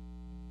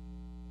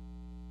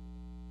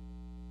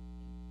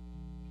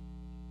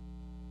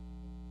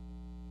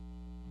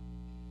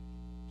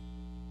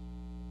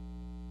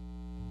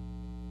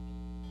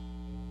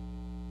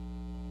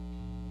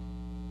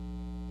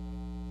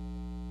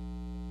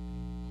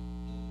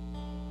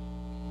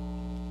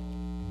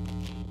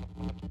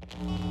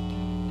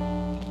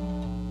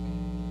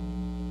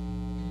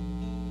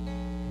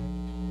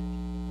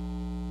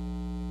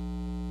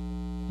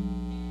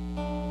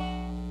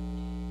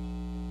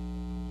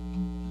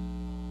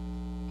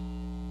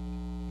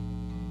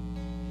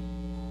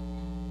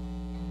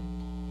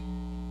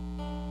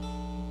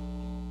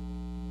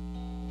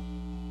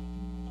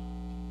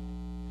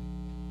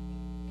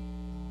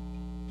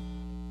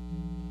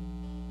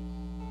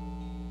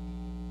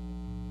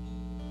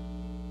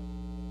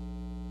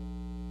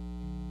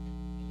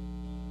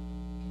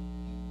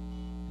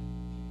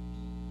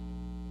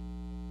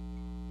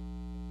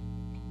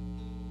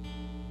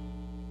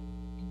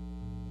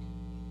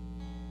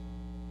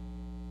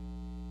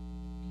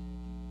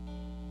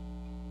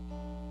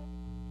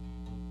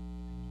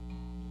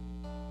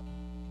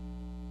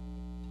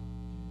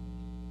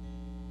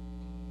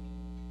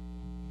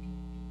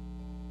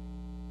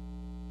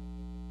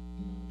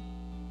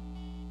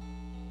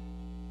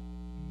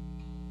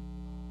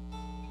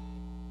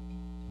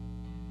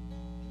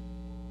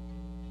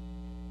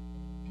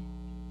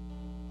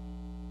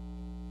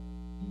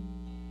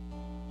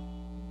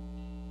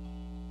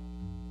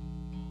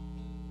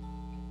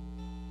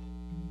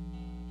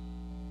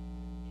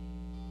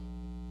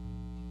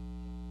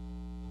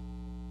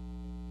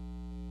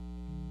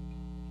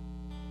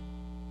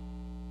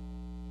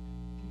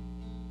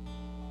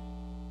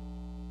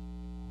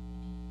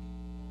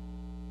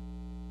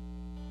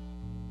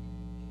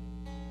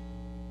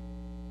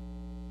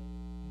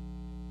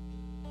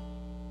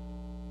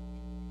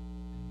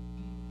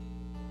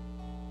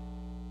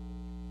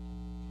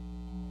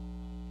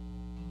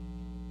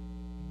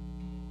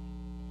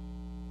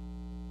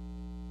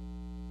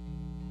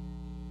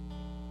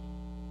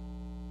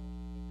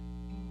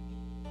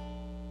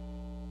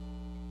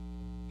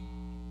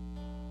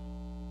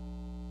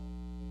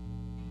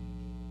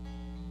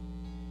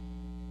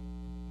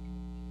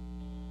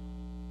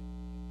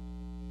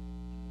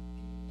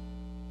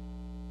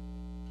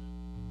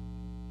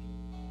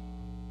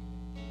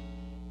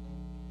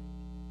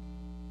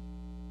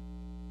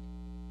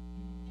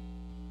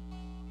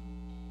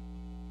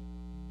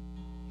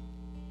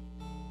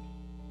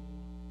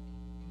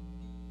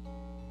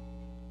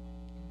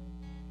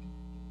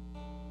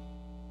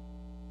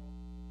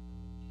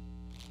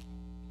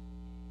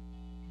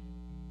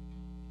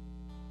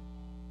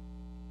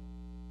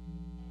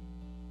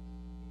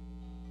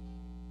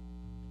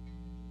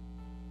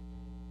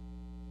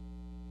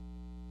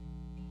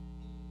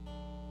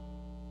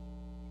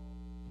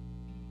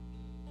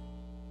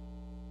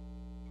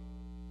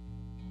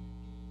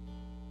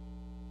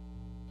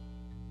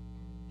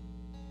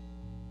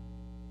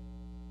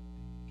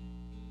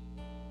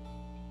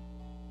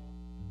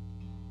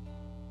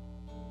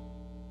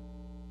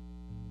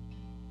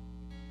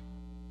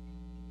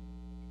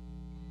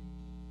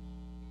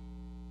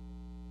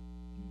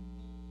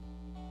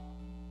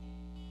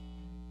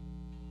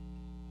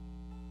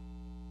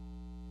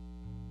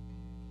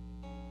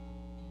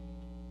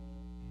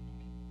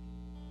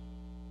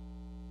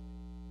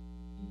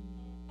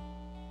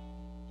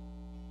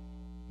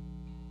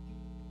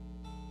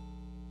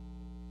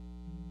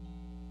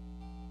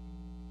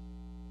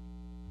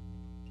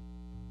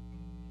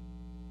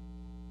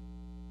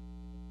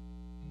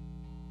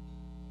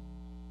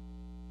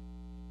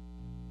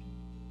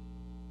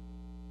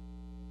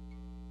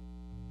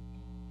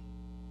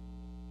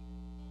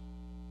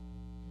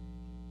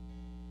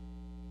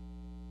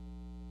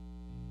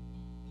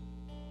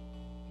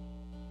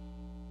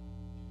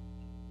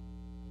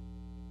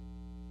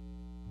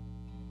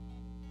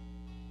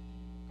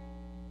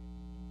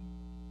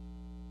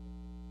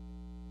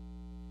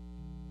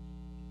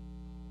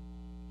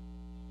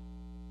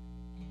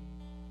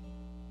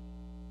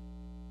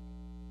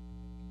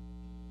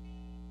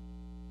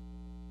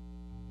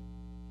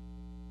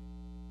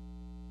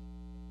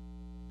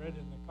 bread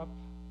in the cup.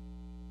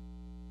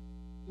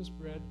 This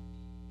bread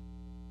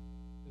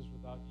is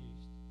without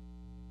yeast.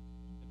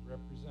 It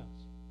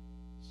represents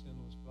the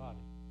sinless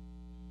body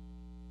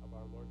of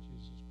our Lord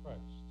Jesus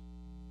Christ.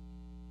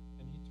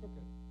 And he took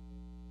it,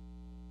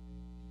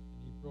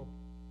 and he broke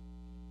it.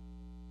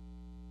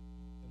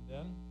 And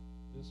then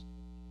this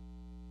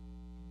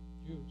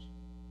juice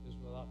is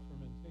without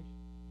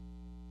fermentation.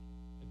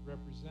 It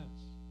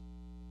represents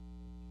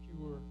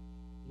pure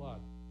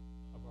blood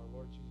of our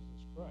Lord Jesus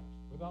Christ,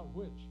 without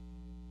which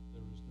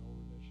there is no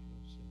remission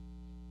of sin.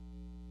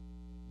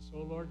 And so,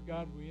 Lord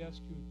God, we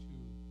ask you to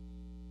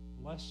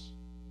bless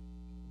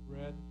the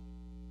bread,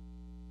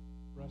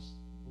 bless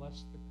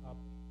the cup,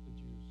 the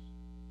juice,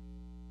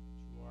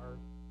 to our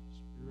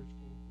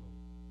spiritual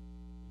growth.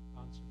 We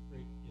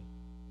consecrate it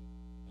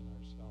and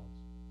ourselves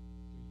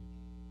to you.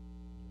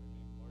 In your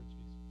name, Lord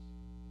Jesus.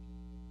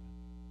 Amen.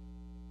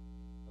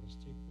 Let us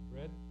take the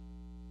bread,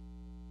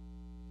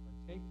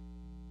 partake.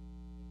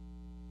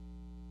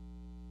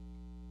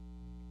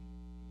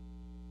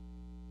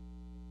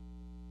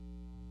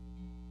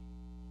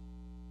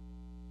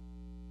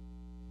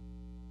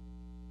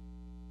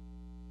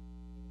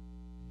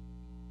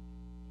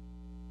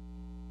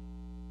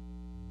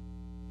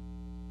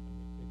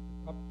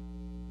 Up,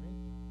 drink,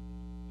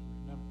 and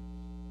remember.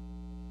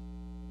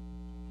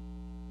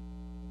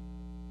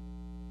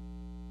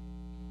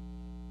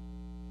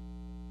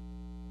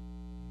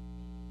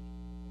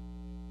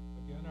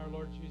 Again, our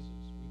Lord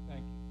Jesus, we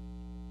thank you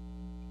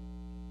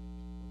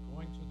for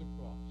going to the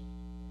cross,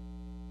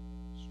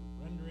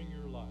 surrendering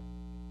your life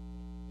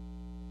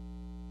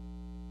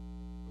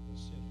for the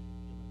sin of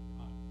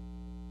humankind,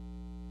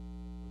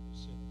 for the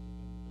sin of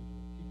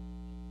individual people.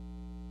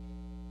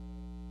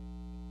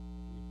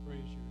 We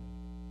praise your name.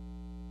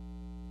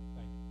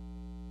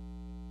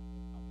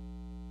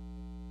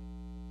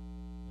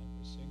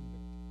 Sing the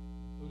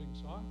concluding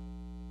song.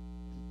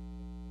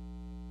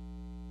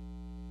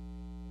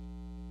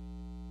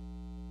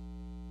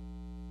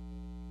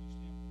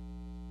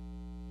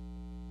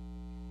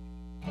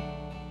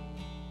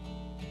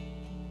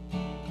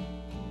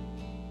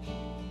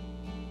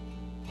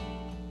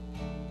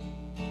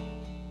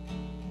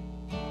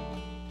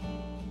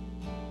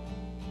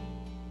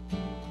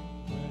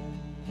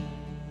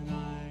 When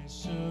I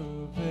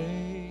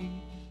survey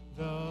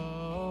the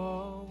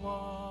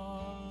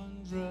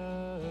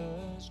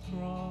wondrous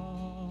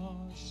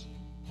cross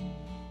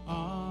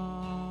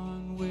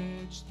on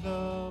which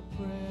the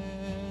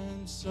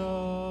Prince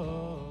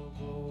of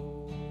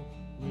Glory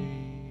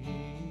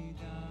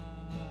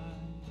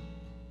died,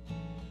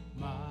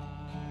 my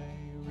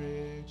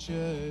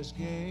richest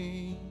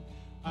gain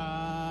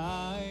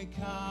I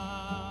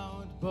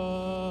count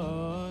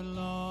but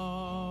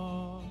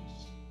loss,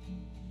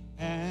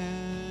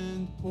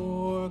 and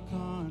pour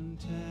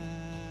contempt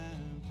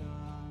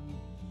on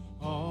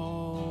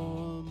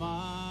all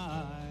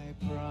my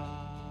pride.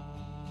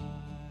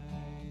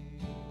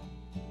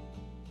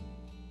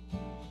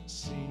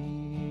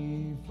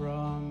 See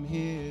from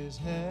his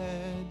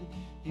head,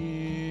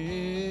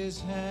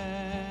 his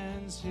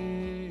hands,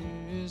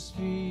 his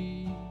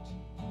feet,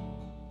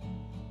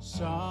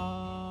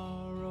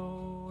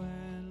 sorrow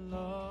and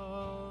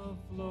love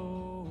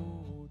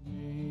flowed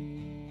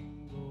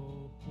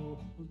mingled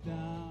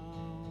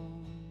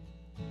down.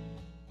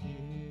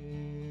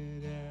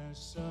 Did there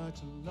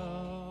such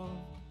love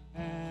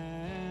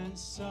and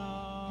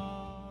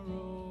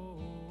sorrow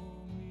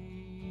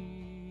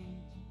meet,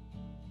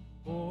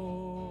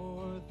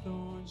 or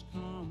thorns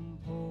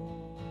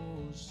compose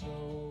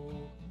so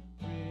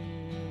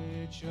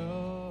rich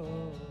a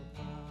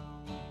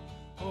crown?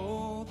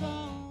 Oh,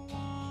 the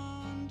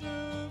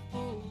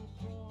wonderful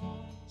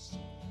cross!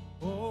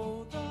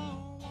 Oh, the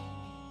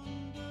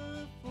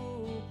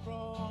wonderful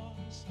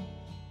cross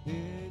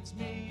bids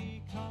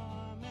me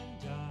come and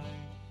die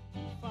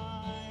and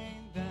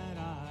find that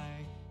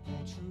I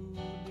may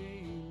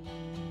truly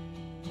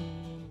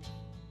live.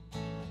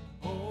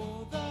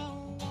 Oh, the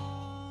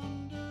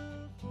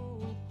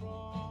wonderful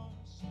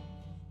cross!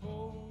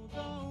 Oh,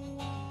 the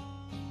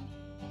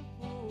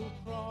wonderful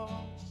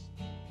cross!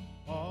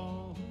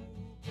 All who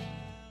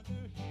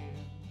gather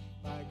here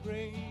by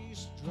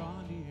grace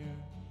draw near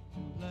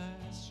and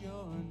bless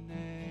your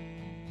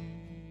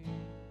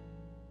name.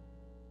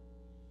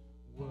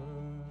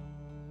 Were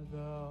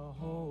the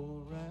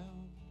whole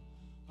realm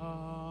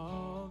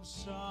of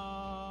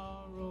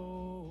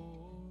sorrow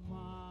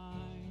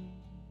mine,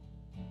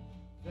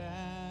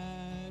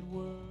 that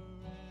were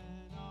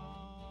an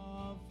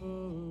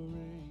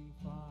offering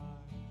far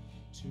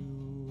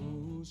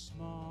too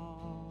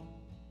small.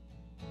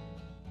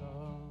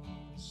 Love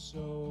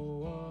so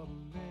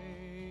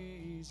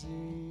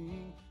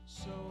amazing,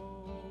 so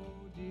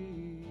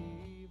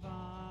divine,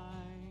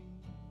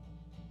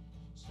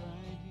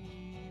 strike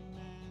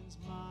demands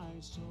my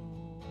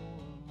soul,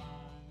 my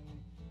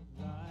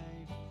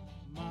life,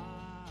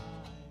 my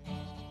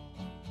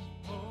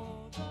all.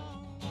 Oh, the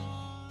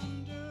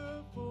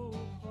wonderful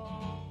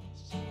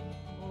cross!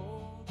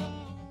 Oh, the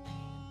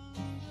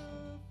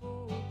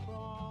wonderful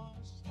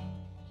cross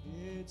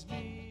bids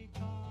me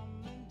come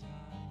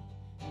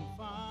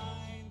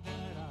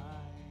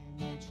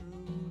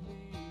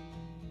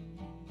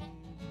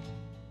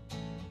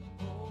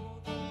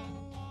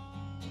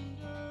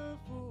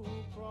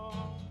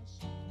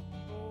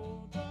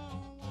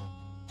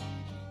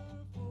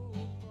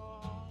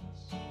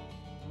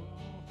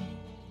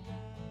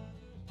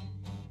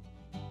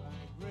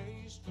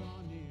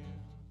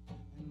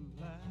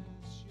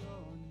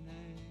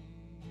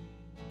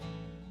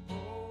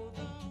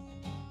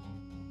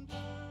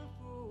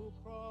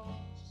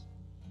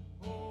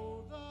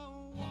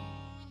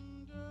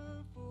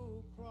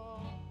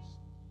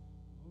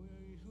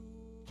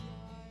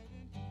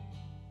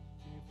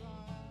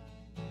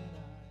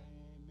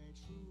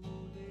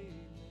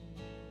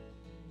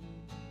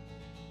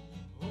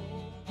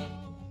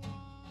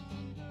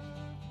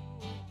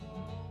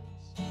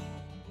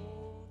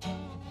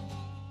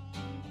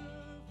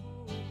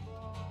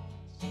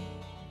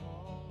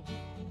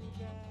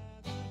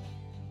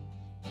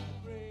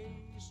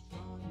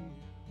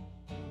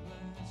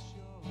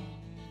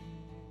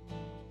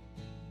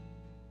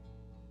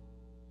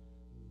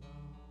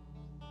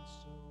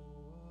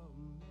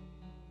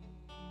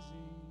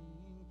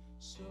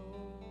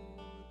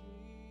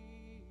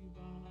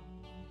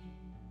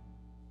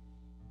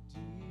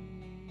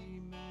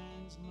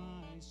man's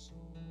my soul,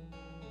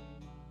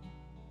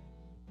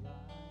 my life,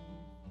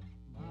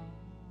 my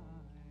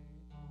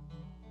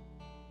all.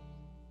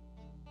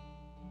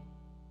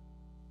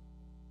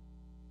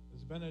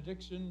 As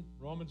benediction,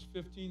 Romans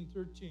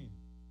 15:13.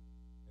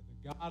 And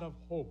the God of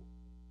hope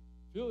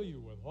fill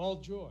you with all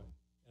joy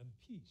and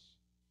peace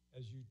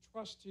as you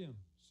trust him,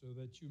 so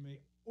that you may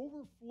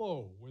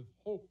overflow with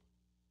hope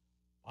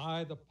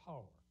by the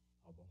power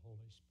of the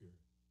Holy Spirit.